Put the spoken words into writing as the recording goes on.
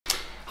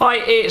Hi,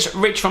 it's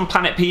Rich from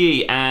Planet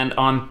PE and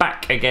I'm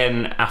back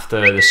again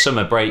after the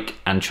summer break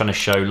and trying to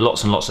show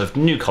lots and lots of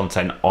new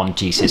content on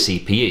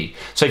GCSE PE.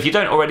 So if you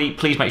don't already,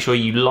 please make sure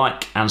you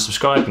like and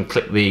subscribe and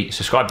click the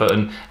subscribe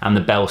button and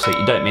the bell so that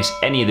you don't miss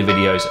any of the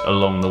videos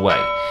along the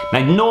way.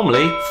 Now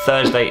normally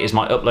Thursday is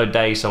my upload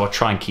day, so I'll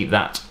try and keep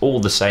that all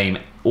the same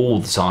all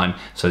the time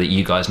so that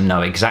you guys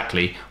know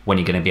exactly when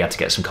you're going to be able to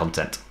get some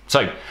content.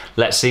 So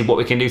let's see what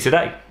we can do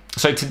today.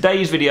 So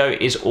today's video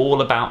is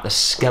all about the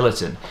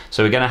skeleton.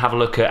 So we're going to have a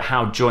look at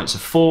how joints are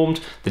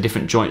formed, the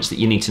different joints that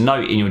you need to know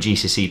in your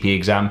GCSE PE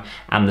exam,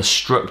 and the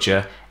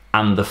structure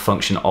and the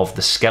function of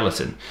the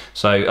skeleton.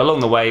 So along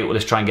the way, we'll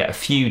just try and get a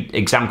few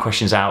exam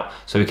questions out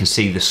so we can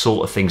see the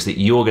sort of things that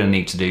you're going to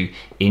need to do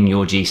in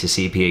your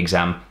GCSE PE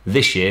exam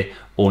this year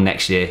or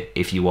next year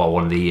if you are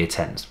one of the year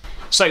 10s.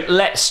 So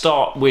let's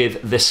start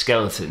with the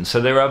skeleton. So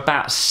there are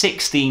about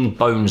 16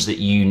 bones that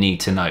you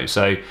need to know.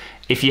 So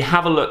if you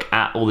have a look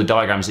at all the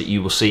diagrams that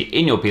you will see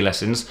in your PE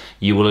lessons,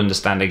 you will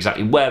understand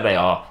exactly where they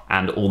are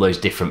and all those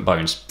different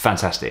bones.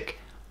 Fantastic.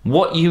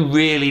 What you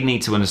really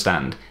need to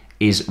understand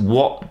is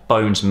what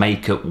bones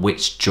make up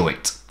which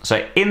joint.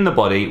 So in the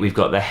body, we've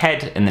got the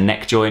head and the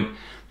neck joint,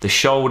 the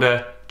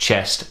shoulder,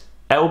 chest,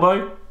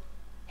 elbow,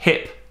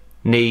 hip,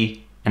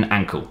 knee, and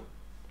ankle.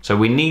 So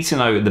we need to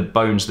know the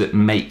bones that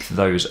make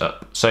those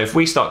up. So if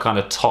we start kind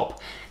of top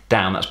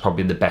down, that's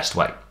probably the best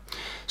way.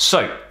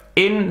 So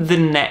in the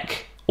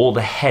neck or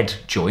the head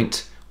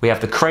joint, we have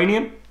the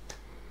cranium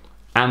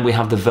and we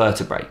have the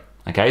vertebrae.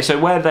 Okay, so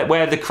where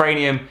the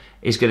cranium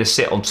is going to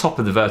sit on top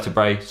of the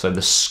vertebrae, so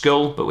the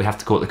skull, but we have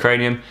to call it the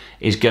cranium,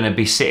 is going to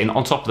be sitting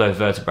on top of those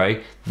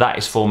vertebrae, that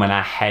is forming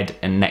our head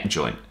and neck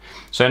joint.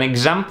 So an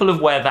example of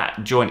where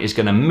that joint is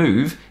going to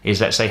move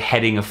is, let's say,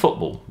 heading a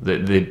football.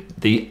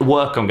 The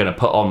work I'm going to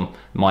put on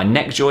my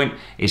neck joint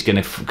is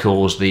going to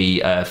cause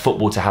the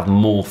football to have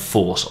more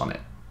force on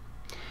it.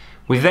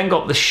 We've then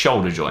got the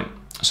shoulder joint.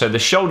 So the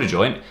shoulder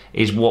joint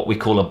is what we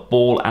call a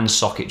ball and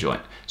socket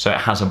joint. So it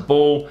has a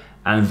ball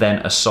and then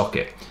a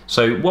socket.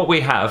 So what we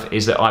have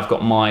is that I've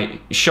got my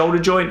shoulder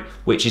joint,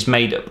 which is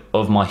made up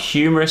of my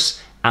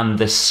humerus and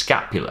the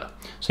scapula.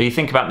 So you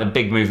think about the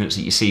big movements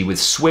that you see with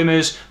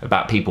swimmers,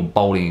 about people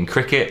bowling in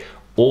cricket,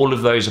 all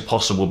of those are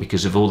possible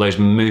because of all those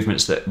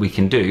movements that we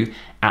can do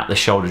at the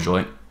shoulder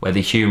joint where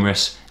the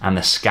humerus and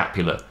the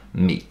scapula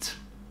meet.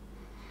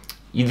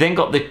 You then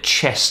got the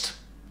chest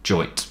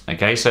joint,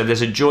 okay? So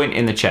there's a joint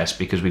in the chest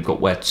because we've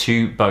got where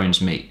two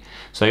bones meet.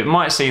 So it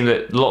might seem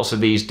that lots of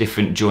these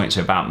different joints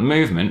are about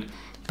movement,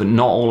 but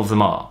not all of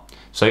them are.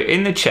 So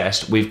in the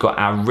chest, we've got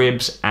our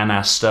ribs and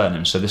our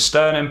sternum. So the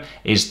sternum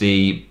is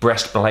the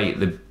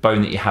breastplate, the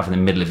bone that you have in the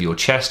middle of your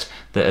chest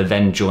that are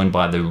then joined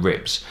by the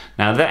ribs.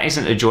 Now that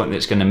isn't a joint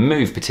that's going to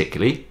move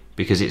particularly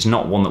because it's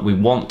not one that we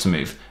want to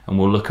move, and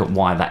we'll look at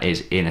why that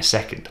is in a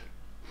second.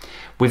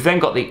 We've then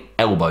got the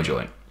elbow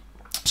joint.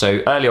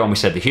 So earlier on we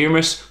said the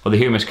humerus, well the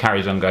humerus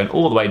carries on going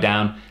all the way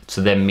down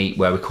to then meet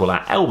where we call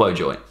our elbow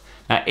joint.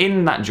 Now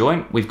in that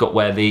joint we've got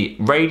where the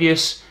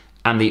radius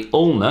and the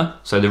ulna,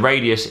 so the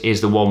radius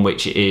is the one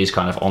which is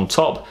kind of on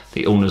top,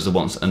 the ulna is the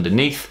ones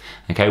underneath,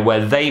 okay,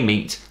 where they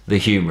meet the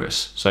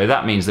humerus. So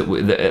that means that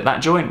at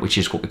that joint, which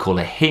is what we call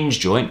a hinge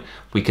joint,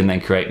 we can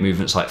then create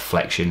movements like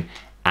flexion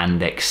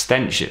and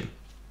extension.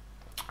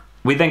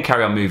 We then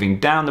carry on moving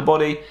down the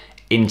body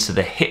into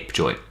the hip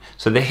joint.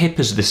 So the hip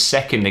is the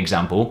second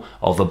example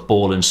of a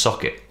ball and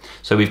socket.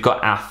 So we've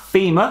got our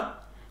femur,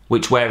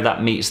 which where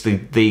that meets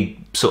the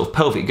sort of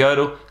pelvic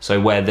girdle,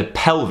 so where the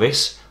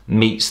pelvis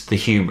meets the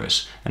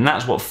humerus, and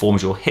that's what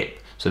forms your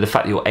hip. So the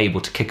fact that you're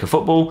able to kick a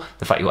football,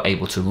 the fact you're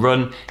able to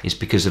run is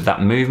because of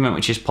that movement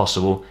which is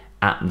possible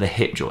at the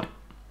hip joint.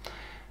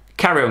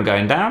 Carry on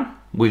going down,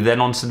 we're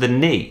then onto the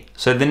knee.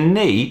 So the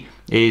knee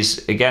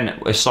is again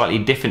a slightly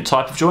different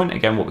type of joint,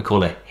 again what we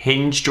call a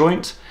hinge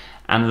joint,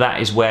 and that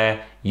is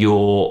where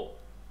your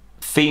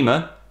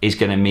femur is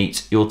going to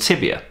meet your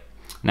tibia.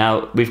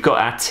 Now we've got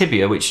our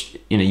tibia, which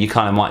you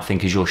kind of might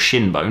think is your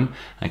shin bone.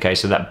 Okay,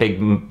 so that big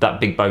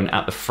bone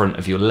at the front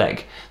of your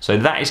leg. So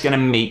that is going to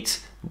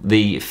meet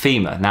the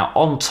femur. Now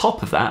on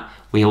top of that,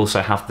 we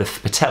also have the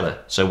patella.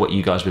 So what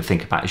you guys would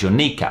think about is your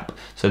kneecap.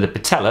 So the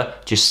patella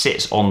just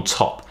sits on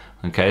top.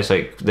 Okay,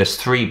 so there's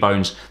three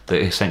bones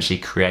that essentially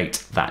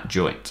create that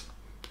joint.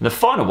 And the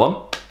final one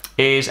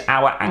is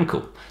our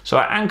ankle. So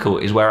our ankle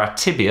is where our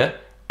tibia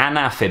and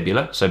our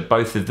fibula, so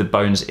both of the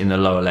bones in the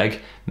lower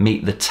leg,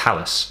 meet the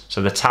talus. So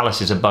the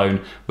talus is a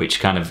bone which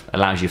kind of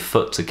allows your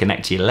foot to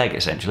connect to your leg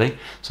essentially.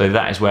 So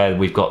that is where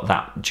we've got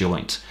that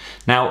joint.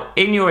 Now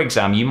in your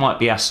exam you might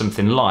be asked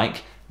something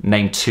like,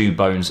 name two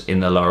bones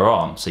in the lower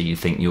arm. So you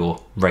think your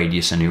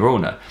radius and your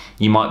ulna.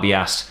 You might be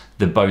asked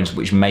the bones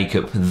which make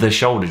up the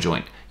shoulder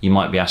joint. You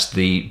might be asked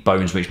the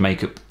bones which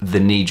make up the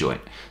knee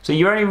joint. So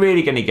you're only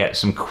really going to get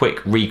some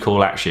quick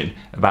recall action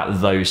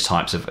about those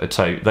types of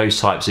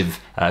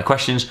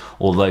questions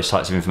or those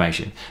types of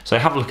information. So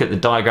have a look at the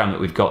diagram that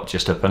we've got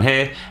just up on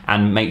here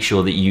and make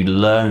sure that you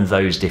learn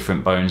those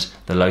different bones,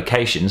 the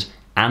locations,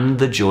 and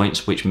the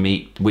joints which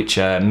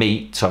are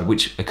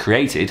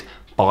created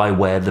by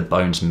where the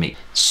bones meet.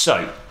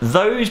 So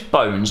those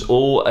bones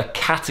all are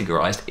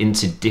categorized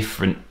into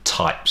different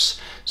types.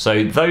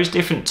 So those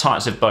different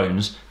types of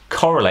bones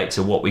correlate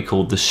to what we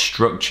call the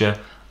structure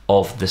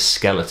of the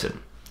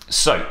skeleton.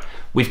 So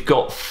we've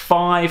got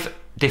 5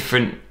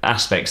 different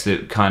aspects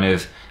that kind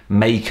of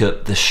make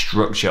up the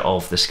structure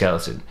of the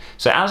skeleton.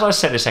 So as I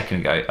said a second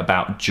ago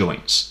about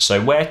joints,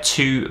 so where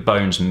 2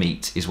 bones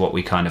meet is what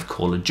we kind of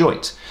call a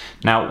joint.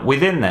 Now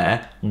within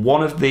there,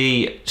 one of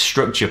the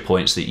structure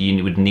points that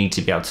you would need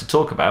to be able to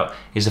talk about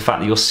is the fact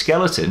that your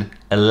skeleton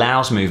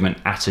allows movement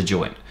at a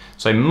joint.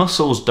 So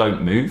muscles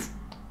don't move,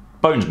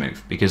 bones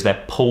move because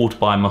they're pulled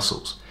by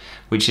muscles,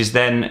 which is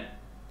then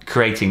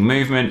creating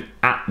movement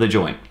at the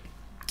joint.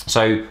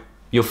 So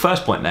your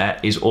first point there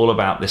is all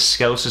about the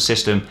skeletal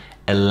system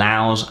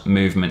allows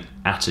movement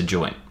at a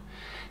joint.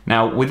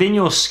 Now within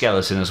your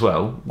skeleton as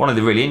well, one of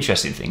the really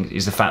interesting things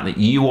is the fact that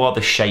you are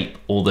the shape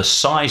or the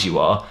size you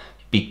are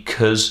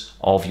because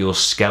of your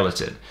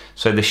skeleton.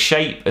 So the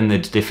shape and the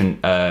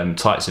different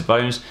types of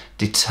bones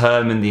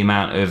determine the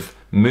amount of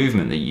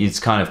movement that is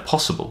kind of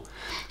possible.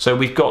 So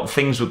we've got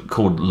things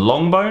called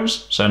long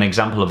bones. So an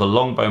example of a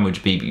long bone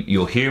would be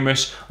your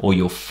humerus or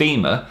your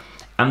femur.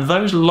 And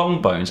those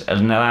long bones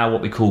allow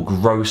what we call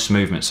gross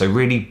movement, so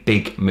really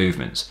big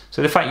movements.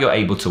 So the fact you're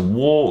able to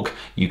walk,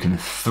 you can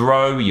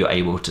throw, you're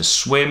able to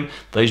swim,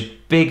 those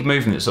big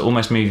movements that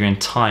almost move your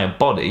entire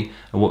body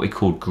are what we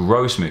call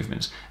gross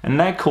movements. And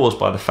they're caused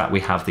by the fact we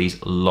have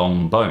these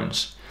long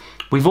bones.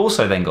 We've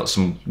also then got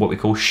some what we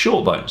call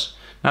short bones.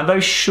 Now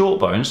those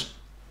short bones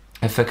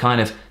are for kind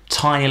of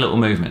tiny little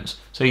movements.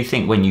 So you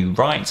think when you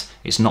write,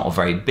 it's not a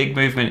very big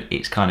movement,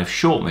 it's kind of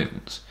short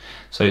movements.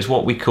 So it's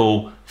what we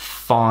call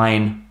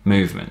fine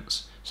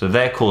movements. So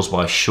they're caused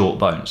by short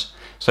bones.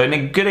 So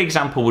a good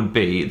example would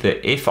be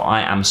that if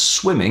I am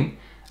swimming,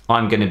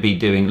 I'm going to be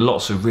doing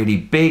lots of really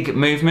big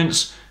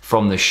movements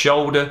from the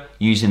shoulder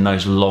using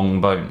those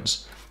long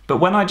bones. But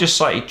when I just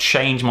slightly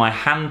change my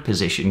hand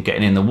position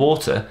getting in the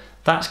water,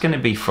 that's going to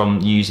be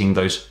from using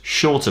those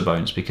shorter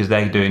bones because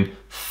they're doing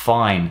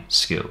fine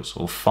skills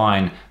or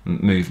fine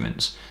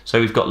movements. So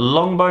we've got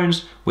long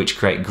bones which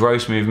create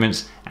gross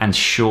movements and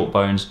short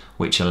bones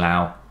which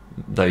allow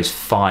those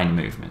fine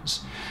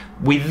movements.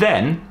 We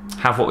then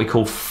have what we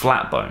call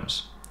flat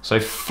bones. So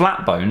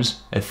flat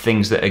bones are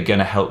things that are going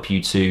to help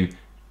you to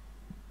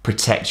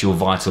protect your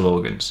vital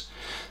organs.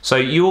 So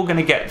you're going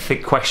to get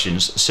thick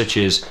questions such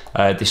as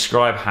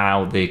describe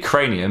how the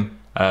cranium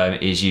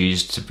is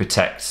used to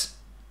protect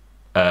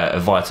a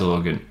vital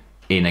organ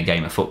in a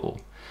game of football.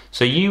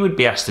 So you would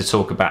be asked to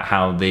talk about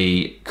how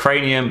the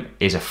cranium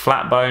is a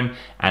flat bone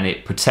and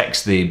it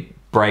protects the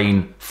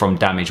brain from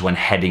damage when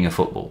heading a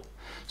football.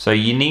 So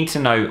you need to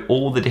know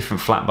all the different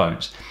flat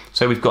bones.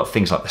 So we've got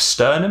things like the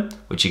sternum,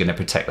 which are going to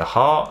protect the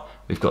heart.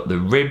 We've got the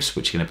ribs,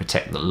 which are going to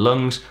protect the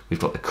lungs. We've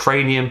got the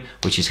cranium,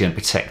 which is going to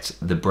protect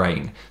the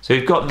brain. So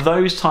we've got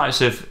those types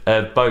of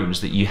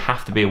bones that you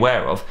have to be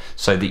aware of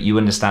so that you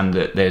understand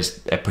that there's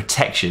a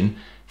protection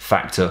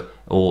factor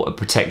or a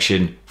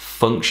protection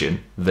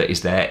function that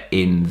is there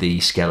in the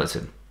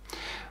skeleton.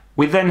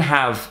 We then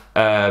have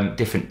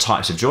different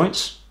types of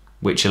joints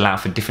which allow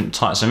for different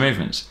types of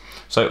movements.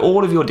 So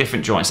all of your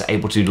different joints are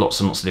able to do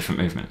lots and lots of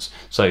different movements.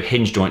 So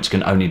hinge joints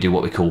can only do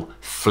what we call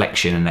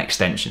flexion and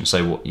extension.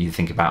 So what you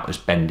think about as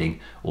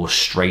bending or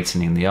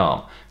straightening the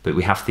arm, but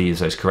we have to use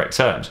those correct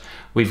terms.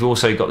 We've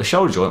also got the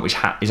shoulder joint, which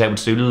is able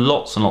to do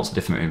lots and lots of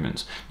different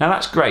movements. Now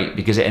that's great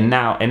because it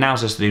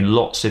allows us to do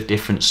lots of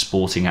different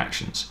sporting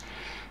actions.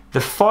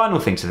 The final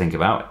thing to think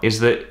about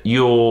is that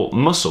your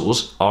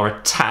muscles are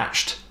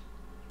attached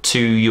to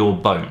your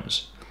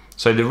bones.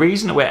 So the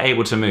reason that we're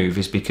able to move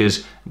is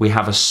because we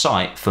have a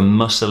site for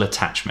muscle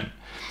attachment.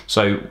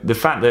 So the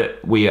fact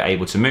that we are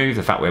able to move,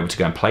 the fact we're able to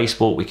go and play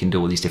sport, we can do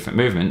all these different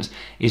movements,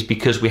 is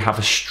because we have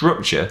a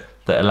structure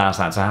that allows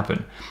that to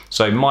happen.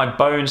 So my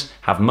bones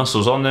have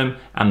muscles on them,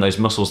 and those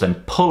muscles then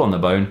pull on the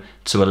bone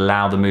to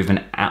allow the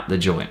movement at the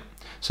joint.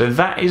 So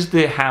that is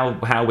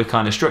how we're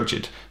kind of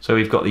structured. So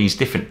we've got these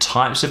different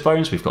types of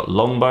bones. We've got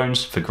long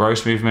bones for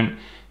gross movement,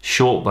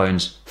 short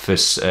bones for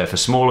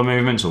smaller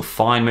movements or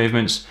fine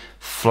movements,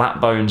 flat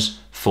bones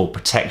for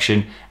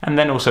protection, and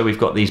then also we've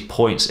got these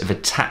points of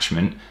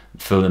attachment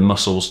for the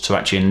muscles to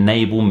actually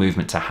enable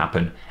movement to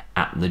happen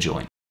at the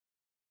joint.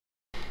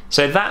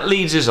 So that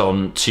leads us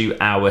on to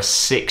our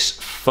 6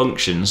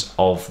 functions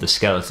of the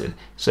skeleton.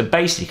 So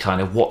basically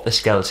kind of what the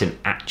skeleton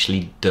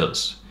actually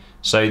does.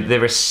 So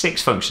there are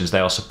 6 functions. They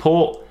are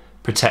support,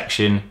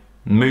 protection,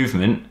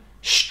 movement,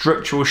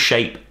 structural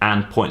shape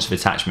and points of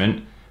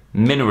attachment,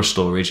 mineral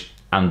storage,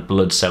 and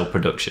blood cell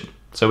production.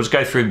 So we'll just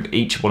go through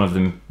each one of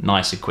them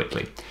nice and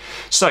quickly.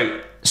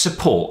 So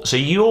support. So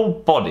your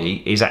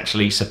body is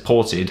actually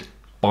supported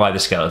by the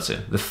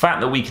skeleton. The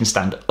fact that we can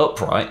stand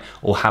upright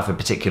or have a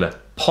particular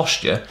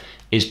posture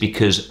is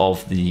because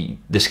of the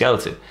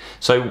skeleton.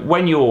 So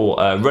when you're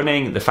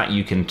running, the fact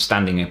you can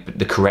stand in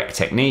the correct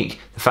technique,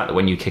 the fact that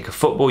when you kick a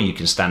football you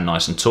can stand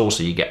nice and tall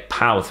so you get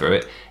power through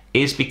it,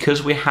 is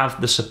because we have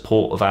the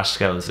support of our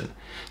skeleton.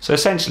 So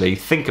essentially,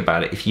 think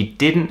about it, if you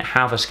didn't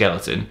have a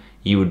skeleton,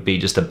 you would be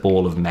just a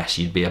ball of mess.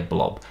 You'd be a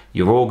blob.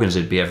 Your organs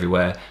would be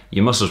everywhere.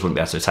 Your muscles wouldn't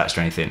be able to attach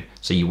to anything,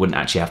 so you wouldn't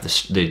actually have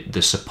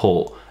the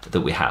support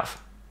that we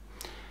have.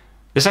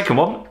 The second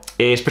one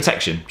is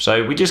protection.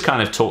 So we just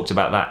kind of talked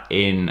about that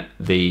in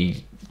the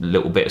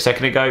little bit a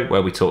second ago,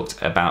 where we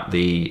talked about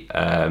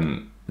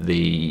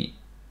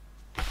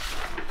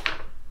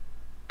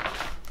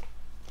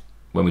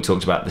when we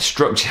talked about the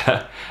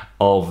structure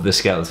of the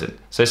skeleton.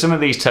 So some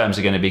of these terms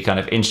are going to be kind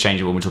of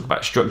interchangeable when we talk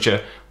about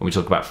structure, when we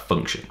talk about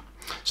function.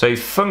 So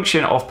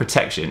function of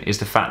protection is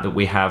the fact that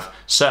we have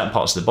certain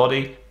parts of the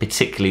body,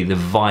 particularly the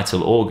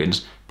vital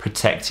organs,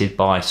 protected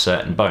by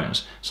certain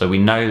bones. So we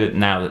know that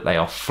now that they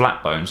are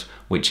flat bones,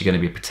 which are going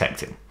to be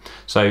protecting.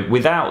 So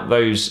without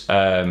those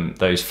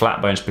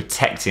flat bones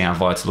protecting our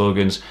vital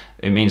organs,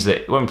 it means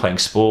that when we're playing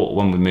sport,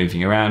 when we're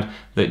moving around,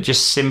 that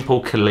just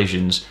simple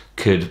collisions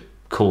could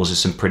cause us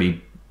some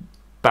pretty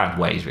bad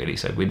ways, really.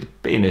 So we'd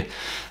be in a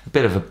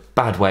bit of a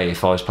bad way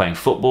if I was playing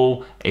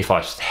football, if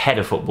I head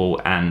a football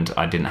and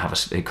I didn't have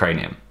a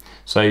cranium.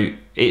 So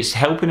it's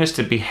helping us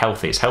to be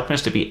healthy, it's helping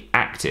us to be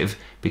active,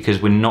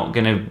 because we're not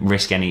going to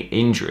risk any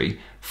injury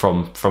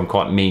from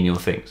quite menial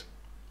things.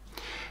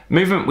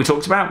 Movement we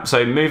talked about.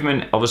 So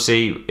movement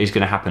obviously is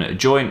going to happen at a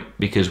joint,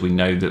 because we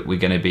know that we're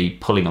going to be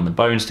pulling on the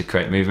bones to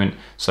create movement.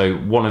 So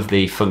one of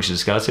the functions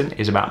of the skeleton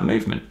is about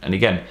movement. And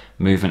again,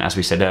 movement, as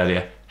we said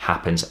earlier,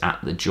 happens at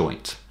the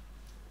joint.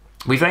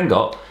 We've then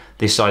got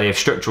this idea of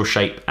structural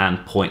shape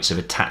and points of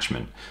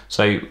attachment.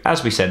 So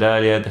as we said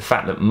earlier, the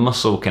fact that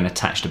muscle can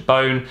attach to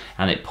bone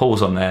and it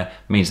pulls on there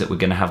means that we're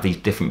going to have these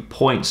different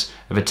points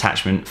of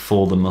attachment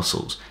for the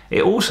muscles.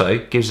 It also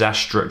gives our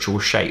structural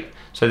shape.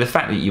 So the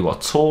fact that you are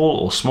tall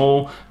or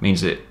small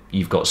means that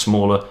you've got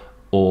smaller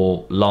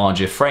or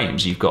larger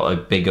frames. You've got a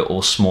bigger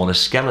or smaller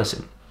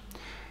skeleton.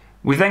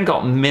 We've then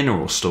got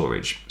mineral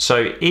storage.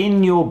 So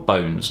in your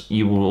bones,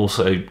 you will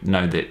also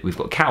know that we've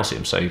got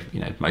calcium. So,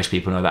 most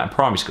people know that in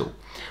primary school.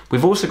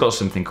 We've also got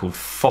something called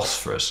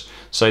phosphorus.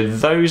 So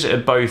those are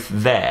both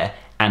there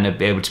and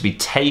are able to be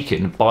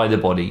taken by the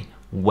body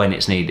when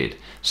it's needed.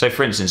 So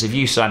for instance, if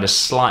you had a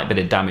slight bit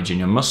of damage in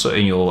your muscle,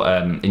 in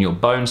your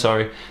bone,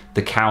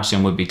 the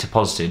calcium would be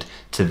deposited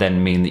to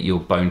then mean that your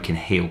bone can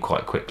heal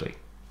quite quickly.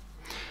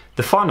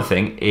 The final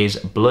thing is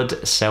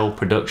blood cell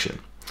production.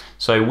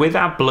 So with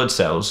our blood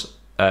cells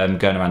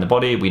going around the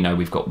body, we know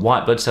we've got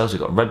white blood cells,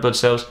 we've got red blood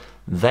cells.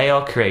 They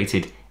are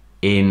created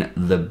in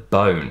the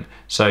bone.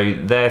 So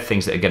they're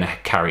things that are going to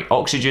carry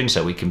oxygen,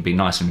 so we can be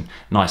nice and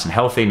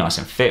healthy, nice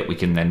and fit. We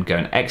can then go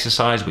and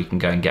exercise. We can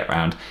go and get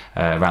around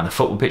the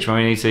football pitch when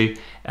we need to.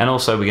 And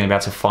also we're going to be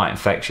able to fight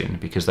infection,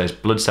 because those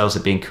blood cells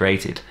are being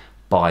created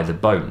by the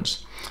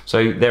bones.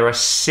 So there are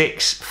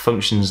 6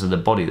 functions of the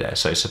body there.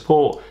 So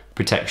support,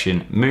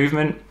 protection,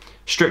 movement,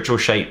 structural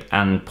shape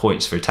and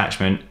points for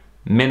attachment,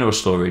 mineral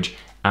storage,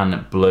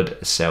 and blood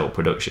cell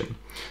production.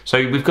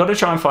 So we've got to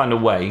try and find a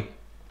way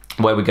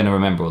where we're going to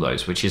remember all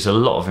those, which is a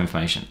lot of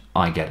information.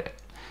 I get it.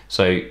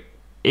 So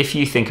if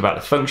you think about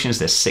the functions,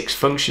 there's 6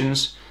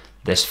 functions,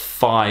 there's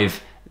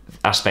 5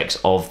 aspects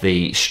of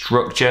the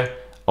structure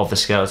of the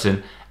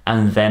skeleton,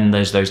 and then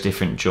there's those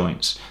different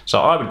joints. So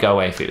I would go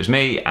away if it was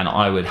me, and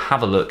I would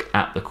have a look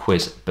at the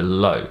quiz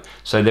below.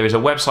 So there is a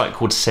website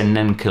called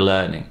Senenca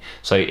Learning.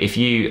 So if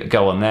you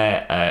go on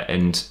there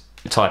and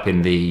type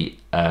in the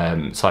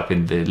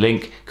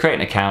link, create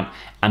an account,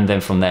 and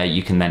then from there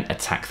you can then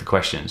attack the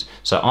questions.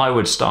 So I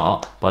would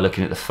start by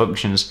looking at the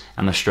functions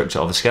and the structure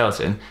of the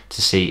skeleton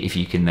to see if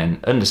you can then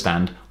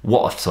understand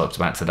what I've talked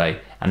about today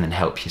and then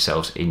help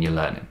yourselves in your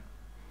learning.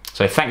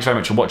 So thanks very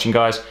much for watching,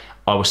 guys.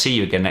 I will see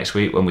you again next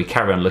week when we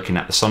carry on looking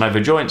at the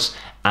synovial joints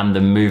and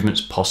the movements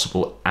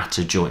possible at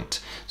a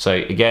joint. So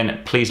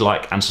again, please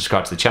like and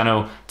subscribe to the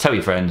channel, tell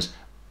your friends.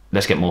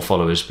 Let's get more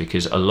followers,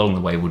 because along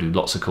the way we'll do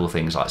lots of cool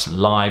things like some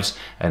lives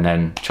and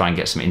then try and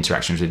get some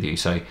interactions with you.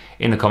 So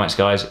in the comments,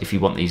 guys, if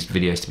you want these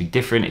videos to be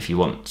different, if you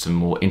want some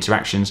more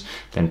interactions,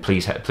 then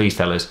please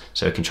tell us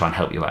so we can try and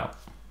help you out.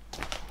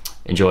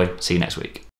 Enjoy, see you next week.